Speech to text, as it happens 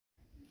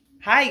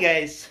Hi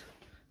guys,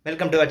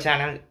 welcome to our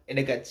channel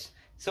Educats.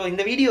 So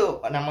இந்த video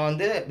நம்ம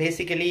வந்து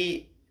பேசிக்கலி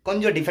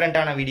கொஞ்சம்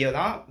டிஃப்ரெண்ட்டான வீடியோ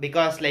தான்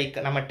பிகாஸ் லைக்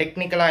நம்ம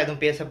டெக்னிக்கலாக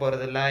எதுவும் பேச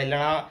போகிறதில்ல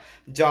இல்லைனா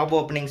ஜாப்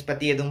ஓப்பனிங்ஸ்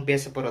பற்றி எதுவும்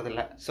பேச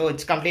போகிறதில்ல. So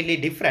it's completely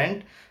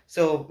different.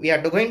 So we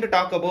are going to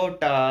talk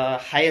about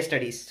higher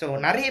studies. So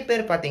நிறைய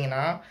பேர்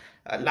பார்த்தீங்கன்னா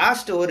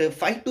லாஸ்ட் ஒரு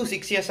 5 to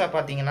 6 இயர்ஸாக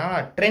பார்த்தீங்கன்னா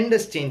ட்ரெண்ட்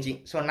இஸ்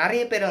சேஞ்சிங். ஸோ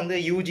நிறைய பேர் வந்து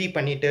யூஜி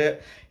பண்ணிவிட்டு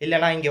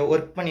இல்லைனா இங்கே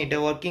ஒர்க் பண்ணிவிட்டு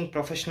ஒர்க்கிங்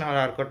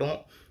ப்ரொஃபஷனலாக இருக்கட்டும்,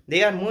 they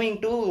are moving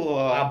to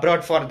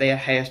abroad for their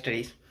higher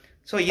studies.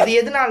 So இது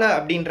எதனால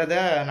அப்படின்றத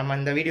நம்ம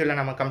இந்த வீடியோவில்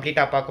நம்ம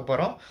கம்ப்ளீட்டாக பார்க்க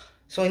போகிறோம்.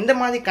 ஸோ இந்த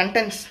மாதிரி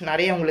கண்டென்ட்ஸ்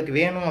நிறைய உங்களுக்கு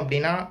வேணும்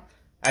அப்படின்னா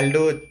I'll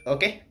do it.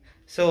 Okay,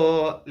 so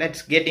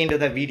let's get in to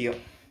the video.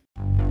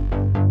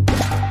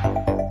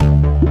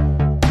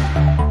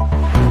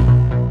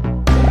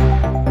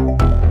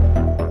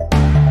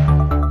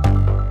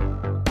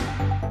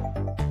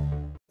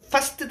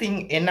 First thing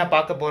என்ன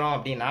பார்க்க போகிறோம்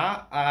அப்படின்னா,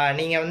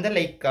 நீங்கள் வந்து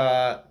லைக்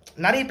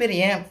நிறைய பேர்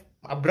ஏன்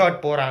அப்ராட்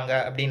போகிறாங்க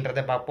அப்படின்றத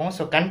பார்ப்போம்.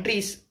 ஸோ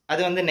கண்ட்ரீஸ்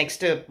அது வந்து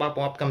நெக்ஸ்ட்டு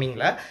பார்ப்போம்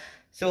அப்கமிங்கில்.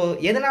 ஸோ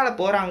எதனால்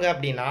போகிறாங்க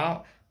அப்படின்னா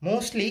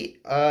mostly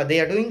they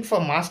are doing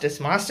for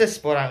masters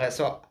போகிறாங்க.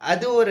 ஸோ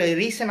அது ஒரு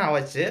ரீசனாக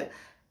வச்சு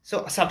ஸோ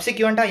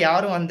சப்சிக்வெண்ட்டாக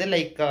யாரும் வந்து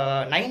லைக்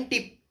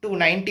 90 to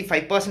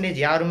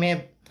 95% யாருமே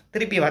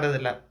திருப்பி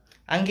வர்றதில்ல.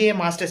 அங்கேயே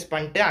மாஸ்டர்ஸ்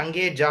பண்ணிட்டு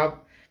அங்கேயே ஜாப்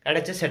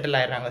கிடச்சி settle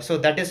ஆகிடுறாங்க. So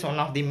that is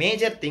one of the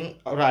major thing,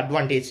 ஒரு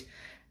அட்வான்டேஜ்.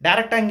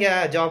 டேரெக்டாக இங்கே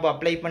ஜாப்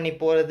அப்ளை பண்ணி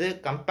போகிறது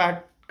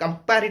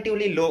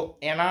கம்பேரிட்டிவ்லி லோ.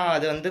 ஏன்னா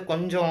அது வந்து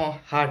கொஞ்சம்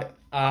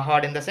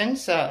ஹார்ட் இன் த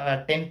சென்ஸ்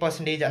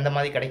 10% அந்த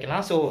மாதிரி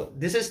கிடைக்கலாம். So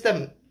this is the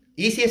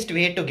easiest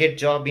way to get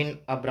job in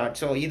abroad.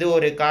 So இது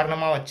ஒரு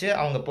காரணமாக வச்சு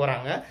அவங்க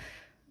போகிறாங்க.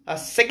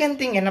 செகண்ட்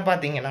திங் என்ன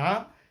பார்த்தீங்கன்னா,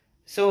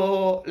 ஸோ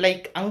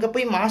லைக் அங்கே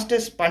போய்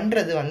மாஸ்டர்ஸ்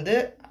பண்ணுறது வந்து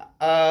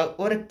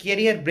ஒரு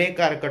கெரியர்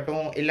பிரேக்காக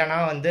இருக்கட்டும்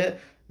இல்லைனா வந்து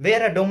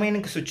வேறு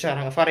டொமைனுக்கு சுவிட்ச்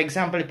ஆகிறாங்க. ஃபார்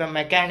எக்ஸாம்பிள் இப்போ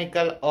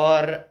மெக்கானிக்கல்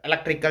ஆர்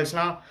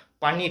எலக்ட்ரிக்கல்ஸ்லாம்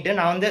பண்ணிவிட்டு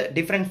நான் வந்து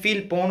டிஃப்ரெண்ட்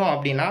ஃபீல்ட் போகணும்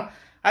அப்படின்னா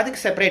அதுக்கு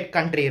செப்பரேட்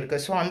கண்ட்ரி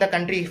இருக்குது. ஸோ அந்த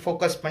கண்ட்ரி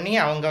ஃபோக்கஸ் பண்ணி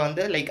அவங்க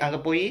வந்து லைக் அங்கே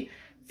போய்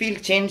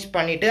ஃபீல்ட் சேஞ்ச்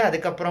பண்ணிவிட்டு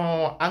அதுக்கப்புறம்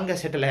அங்கே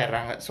settle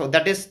ஆகிடுறாங்க. So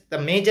that is the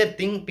major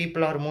thing,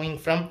 people are moving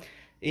from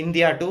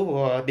India to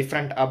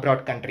different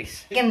abroad countries.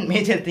 Second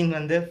major thing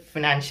வந்து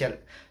ஃபினான்ஷியல்.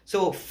 ஸோ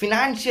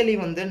ஃபினான்ஷியலி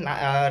வந்து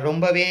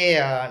ரொம்பவே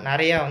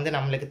நிறையா வந்து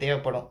நம்மளுக்கு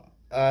தேவைப்படும்.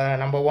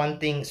 Number one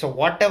thing, so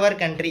what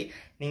ever country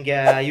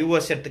நீங்கள்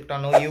யூஎஸ்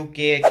எடுத்துக்கிட்டாலும்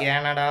UK,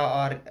 Canada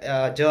R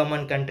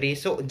German country.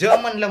 So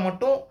ஜெர்மனில்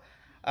மட்டும்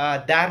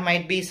there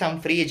might be some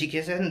free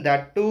education,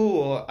 that two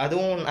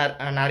அதுவும்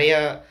நிறைய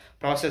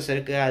ப்ராசஸ்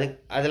இருக்குது,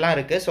 அதெல்லாம்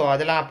இருக்குது. ஸோ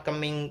அதெல்லாம்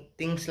அப்கமிங்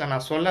திங்ஸில்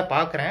நான் சொல்ல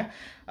பார்க்குறேன்.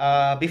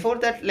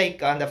 பிஃபோர் தட் லைக்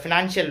அந்த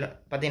ஃபினான்ஷியல்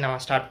பற்றி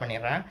நான் ஸ்டார்ட்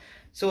பண்ணிடுறேன்.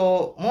 So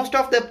most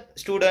of the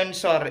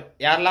students are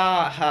யாரெல்லாம்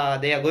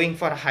they are going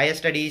for higher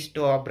studies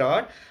to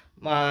abroad,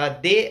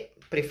 they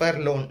prefer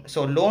loan.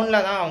 So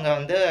லோனில் தான் அவங்க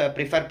வந்து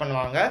ப்ரிஃபர்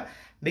பண்ணுவாங்க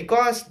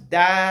because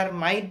there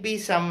might be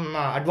some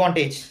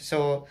advantage. So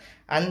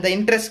அந்த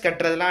இன்ட்ரெஸ்ட்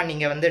கட்டுறதுலாம்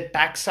நீங்கள் வந்து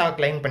டேக்ஸாக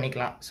கிளைம்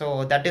பண்ணிக்கலாம். So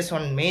that is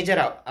one major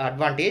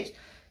advantage.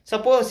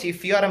 Suppose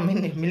if you are a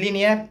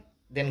millionaire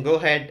then go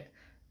head,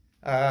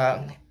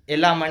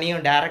 எல்லா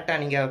மணியும்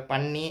டைரெக்டாக நீங்கள்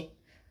பண்ணி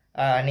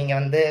நீங்கள்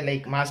வந்து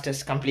லைக்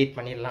மாஸ்டர்ஸ் கம்ப்ளீட்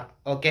பண்ணிடலாம்.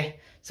 Okay,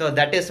 so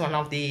that is one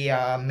of the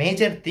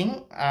major thing.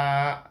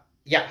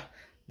 Yeah,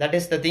 that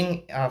is the thing,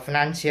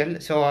 financial.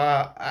 So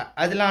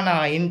அதெல்லாம்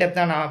நான்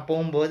இன்டெப்த்தாக நான்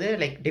போகும்போது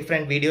லைக்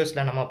டிஃப்ரெண்ட்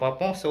வீடியோஸில் நம்ம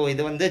பார்ப்போம். ஸோ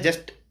இது வந்து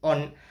just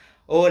one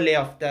overlay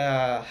of the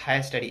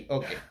higher study.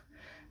 Okay,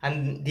 and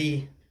the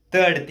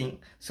third thing,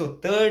 so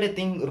third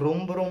thing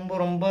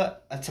ரொம்ப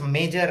it's a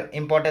major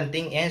important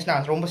thing. ஏன்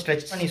நான் ரொம்ப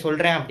ஸ்ட்ரெச் பண்ணி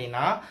சொல்கிறேன்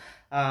அப்படின்னா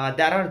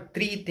there are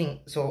 3 things.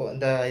 ஸோ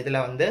இந்த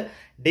இதில் வந்து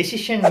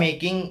decision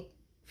making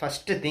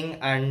first thing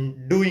and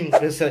doing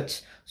research.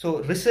 So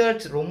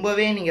research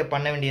ரொம்பவே நீங்கள்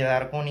பண்ண வேண்டியதாக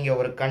இருக்கும். நீங்கள்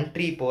ஒரு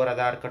கண்ட்ரி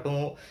போகிறதா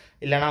இருக்கட்டும்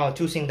இல்லைனா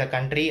choosing the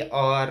country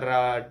are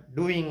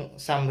doing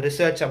some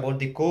research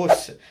about the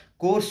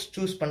course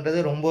choose பண்ணுறது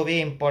ரொம்பவே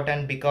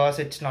important because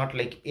it's not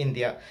like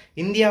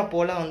India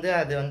போல் வந்து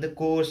அது வந்து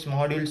course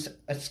modules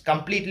it's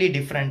completely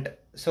different.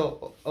 So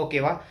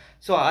ஓகேவா,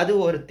 ஸோ அது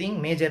ஒரு thing,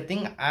 major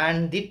thing.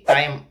 And the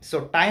time. So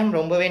time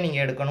ரொம்பவே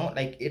நீங்கள் எடுக்கணும்.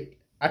 Like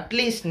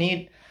at least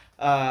NEET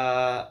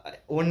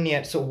 1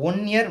 year. So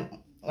 1 year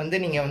வந்து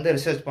நீங்கள் வந்து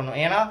ரிசர்ச்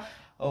பண்ணணும். ஏன்னா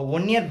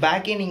 1 year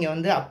பேக்கே நீங்கள்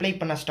வந்து அப்ளை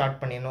பண்ண ஸ்டார்ட்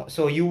பண்ணிடணும்.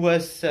 ஸோ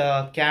யூஎஸ்,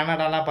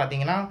 கனடாலாம்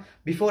பார்த்தீங்கன்னா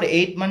பிஃபோர்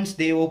 8 months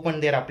தே ஓப்பன்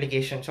தேர்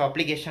அப்ளிகேஷன். ஸோ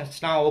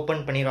அப்ளிகேஷன்ஸ்லாம்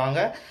ஓப்பன் பண்ணிடுவாங்க.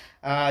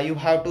 You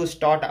have to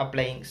start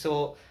அப்ளைங். So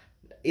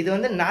இது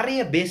வந்து நிறைய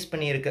பேஸ்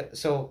பண்ணியிருக்கு.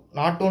 ஸோ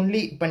நாட்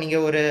ஓன்லி இப்போ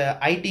நீங்கள் ஒரு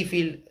ஐடி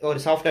ஃபீல்ட்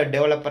ஒரு சாஃப்ட்வேர்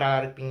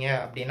டெவலப்பராக இருப்பீங்க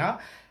அப்படின்னா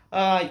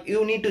you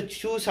need to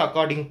choose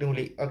according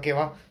டுலி.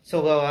 ஓகேவா, ஸோ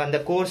அந்த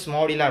கோர்ஸ்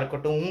மாடியூலாக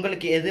இருக்கட்டும்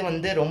உங்களுக்கு எது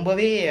வந்து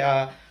ரொம்பவே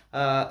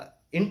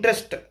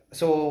interest.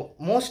 So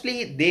mostly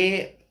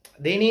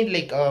they need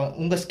like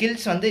உங்கள்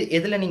ஸ்கில்ஸ் வந்து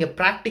எதில் நீங்கள்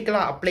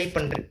ப்ராக்டிக்கலாக அப்ளை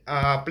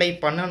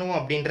பண்ணணும்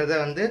அப்படின்றத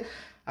வந்து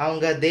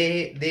அவங்க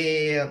தே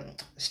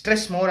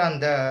stress more on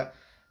the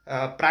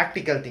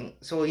practical thing.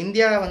 So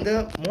India வந்து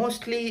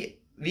மோஸ்ட்லி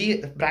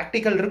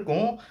ப்ராக்டிக்கல்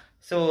இருக்கும்.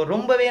 ஸோ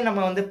ரொம்பவே நம்ம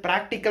வந்து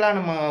ப்ராக்டிக்கலாக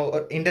நம்ம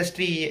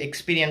இண்டஸ்ட்ரி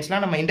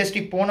எக்ஸ்பீரியன்ஸ்லாம் நம்ம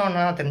இண்டஸ்ட்ரி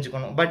போனோன்னா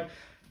தெரிஞ்சுக்கணும். பட்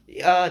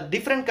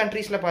டிஃப்ரெண்ட்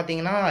கண்ட்ரீஸில்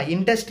பார்த்தீங்கன்னா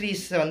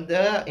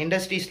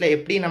இண்டஸ்ட்ரீஸில்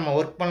எப்படி நம்ம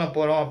ஒர்க் பண்ண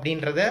போகிறோம்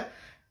அப்படின்றத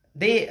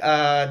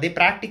தே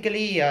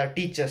ப்ராக்டிக்கலி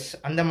டீச்சர்ஸ்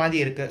அந்த மாதிரி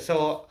இருக்குது. ஸோ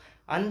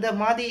அந்த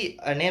மாதிரி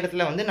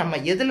நேரத்தில் வந்து நம்ம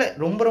எதில்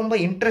ரொம்ப ரொம்ப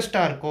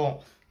இன்ட்ரெஸ்டாக இருக்கோம்,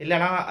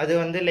 இல்லைனா அது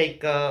வந்து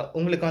லைக்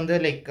உங்களுக்கு வந்து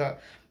like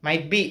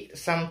might be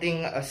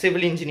something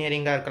civil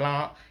இன்ஜினியரிங்காக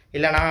இருக்கலாம்,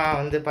 இல்லைனா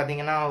வந்து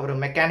பார்த்தீங்கன்னா ஒரு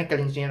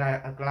மெக்கானிக்கல் இன்ஜினியராக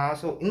இருக்கலாம்.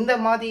 ஸோ இந்த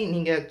மாதிரி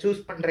நீங்கள் சூஸ்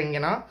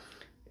பண்ணுறீங்கன்னா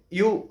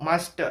you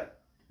must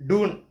do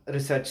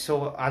research. So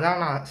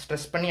அதான் நான்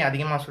ஸ்ட்ரெஸ் பண்ணி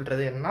அதிகமாக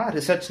சொல்கிறது என்னன்னா,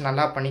 ரிசர்ச்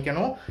நல்லா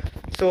பண்ணிக்கணும்.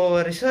 ஸோ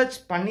ரிசர்ச்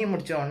பண்ணி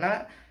முடித்தோடனே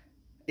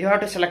you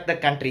have to select the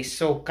countries.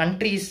 So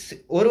countries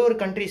ஒரு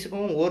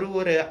கண்ட்ரீஸுக்கும்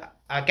ஒரு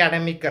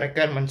அகாடமிக்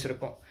ரெக்குயர்மெண்ட்ஸ்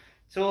இருக்கும்.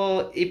 ஸோ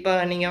இப்போ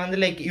நீங்கள் வந்து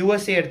லைக்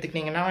யூஎஸ்ஏ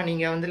எடுத்துக்கிட்டிங்கன்னா,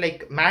 நீங்கள் வந்து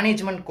லைக்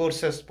மேனேஜ்மெண்ட்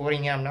கோர்சஸ்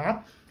போகிறீங்க அப்படின்னா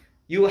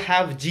you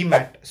have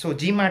GMAT. So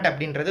GMAT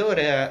அப்படின்றது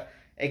ஒரு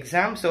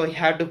exam. So you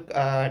have to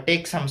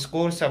take some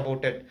scores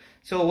about it.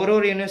 So ஒரு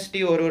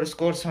யூனிவர்சிட்டி ஒரு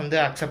ஸ்கோர்ஸ் வந்து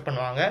அக்செப்ட்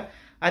பண்ணுவாங்க.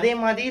 அதே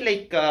மாதிரி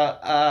like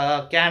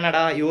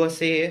Canada,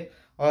 USA,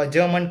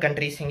 German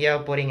countries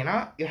எங்கேயாவது போகிறீங்கன்னா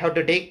you have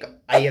to take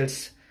IELTS.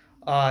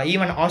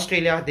 Even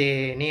Australia they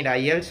need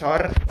IELTS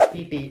R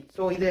PT.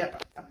 So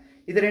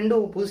இது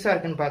ரெண்டும் புதுசாக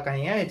இருக்குன்னு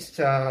பார்க்காதீங்க. It's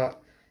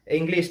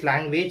English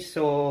language.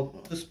 So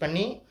choose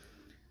பண்ணி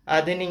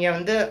அது நீங்கள்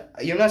வந்து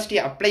யூனிவர்சிட்டி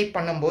அப்ளை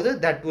பண்ணும்போது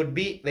that would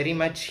be very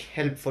much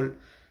helpful.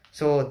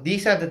 So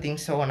these are the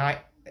things. So நான்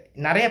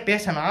நிறைய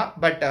பேசணும்,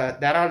 but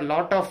there are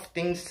lot of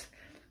things.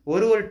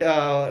 ஒரு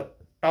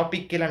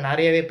டாபிக்கில்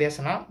நிறையவே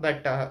பேசணும்,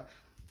 but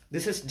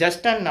this is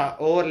just an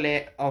overlay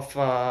of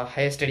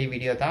higher study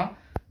video தான்.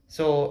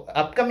 ஸோ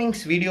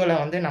அப்கமிங்ஸ்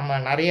வீடியோவில் வந்து நம்ம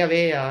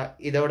நிறையவே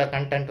இதோட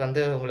கண்டென்ட்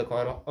வந்து உங்களுக்கு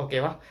வரும்.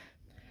 ஓகேவா?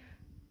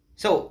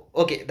 So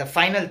okay, the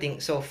final thing.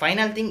 So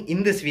final thing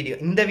in this video,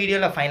 இந்த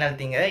வீடியோவில் ஃபைனல்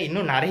திங்கு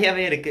இன்னும்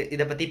நிறையவே இருக்குது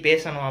இதை பற்றி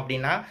பேசணும்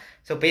அப்படின்னா.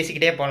 ஸோ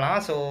பேசிக்கிட்டே போகலாம்.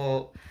 ஸோ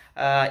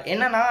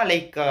என்னன்னா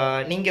லைக்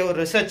நீங்கள் ஒரு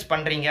ரிசர்ச்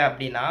பண்ணுறீங்க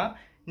அப்படின்னா,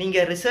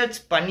 நீங்கள் ரிசர்ச்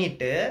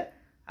பண்ணிவிட்டு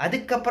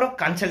அதுக்கப்புறம்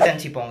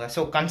கன்சல்டன்சி போங்க.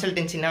 ஸோ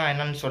கன்சல்டன்சினா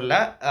என்னன்னு சொல்ல,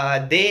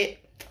 தே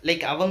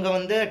லைக் அவங்க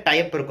வந்து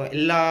டைப் இருக்கும்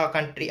எல்லா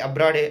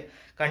அப்ராடு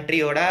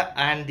கண்ட்ரியோட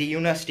அண்ட் தி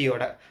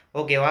யூனிவர்சிட்டியோட.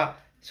 ஓகேவா?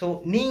 ஸோ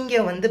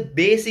நீங்கள் வந்து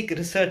பேசிக்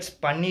ரிசர்ச்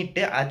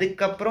பண்ணிவிட்டு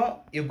அதுக்கப்புறம்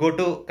you go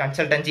to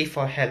consultancy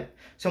for help.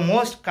 So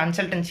most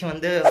consultancy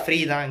வந்து ஃப்ரீ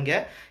தான், இங்கே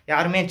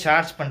யாருமே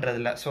சார்ஜ்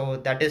பண்ணுறதில்ல. So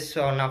that is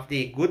one of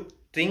the good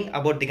thing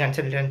about the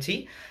consultancy.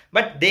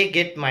 But they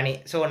get money.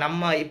 So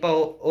நம்ம இப்போ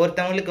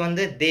ஒருத்தவங்களுக்கு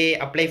வந்து தே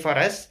அப்ளை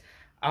ஃபார் அஸ்,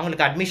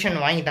 அவங்களுக்கு admission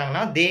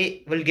வாங்கிட்டாங்கன்னா they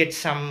will get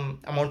some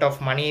amount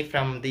of money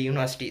from the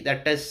university.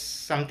 That is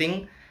something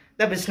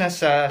the business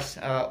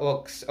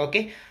works. Okay,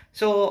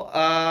 so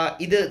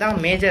இதுதான்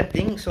major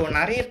thing. So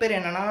நிறைய பேர்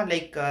என்னென்னா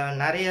like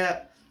நிறைய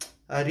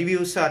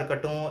ரிவ்யூஸாக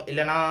இருக்கட்டும்,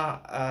 இல்லைனா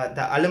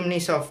த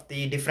அலுமினிஸ் ஆஃப்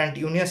தி டிஃப்ரெண்ட்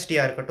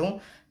யூனிவர்சிட்டியாக இருக்கட்டும்,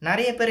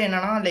 நிறைய பேர்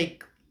என்னென்னா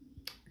லைக்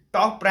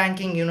டாப்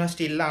ரேங்கிங்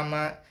யூனிவர்சிட்டி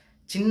இல்லாமல்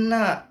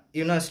சின்ன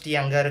யூனிவர்சிட்டி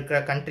அங்கே இருக்கிற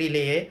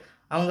கண்ட்ரிலேயே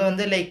அவங்க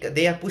வந்து like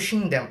they are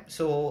pushing them.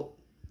 So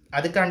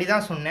அதுக்காண்டி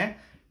தான் சொன்னேன்,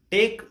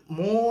 take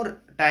more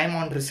time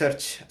on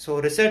research. So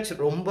research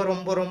ரொம்ப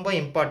ரொம்ப ரொம்ப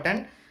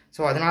இம்பார்ட்டன்ட்.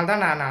 ஸோ அதனால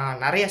தான் நான்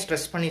நிறைய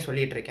ஸ்ட்ரெஸ் பண்ணி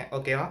சொல்லிகிட்டு இருக்கேன்.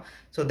 ஓகேவா?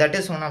 So that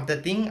is one of the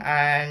thing.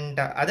 And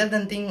other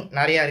then thing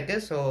நிறையா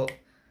இருக்குது. ஸோ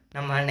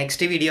நம்ம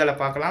நெக்ஸ்ட்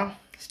வீடியோவில் பார்க்கலாம்.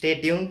 Stay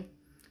tune.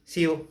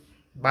 See you.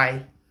 Bye.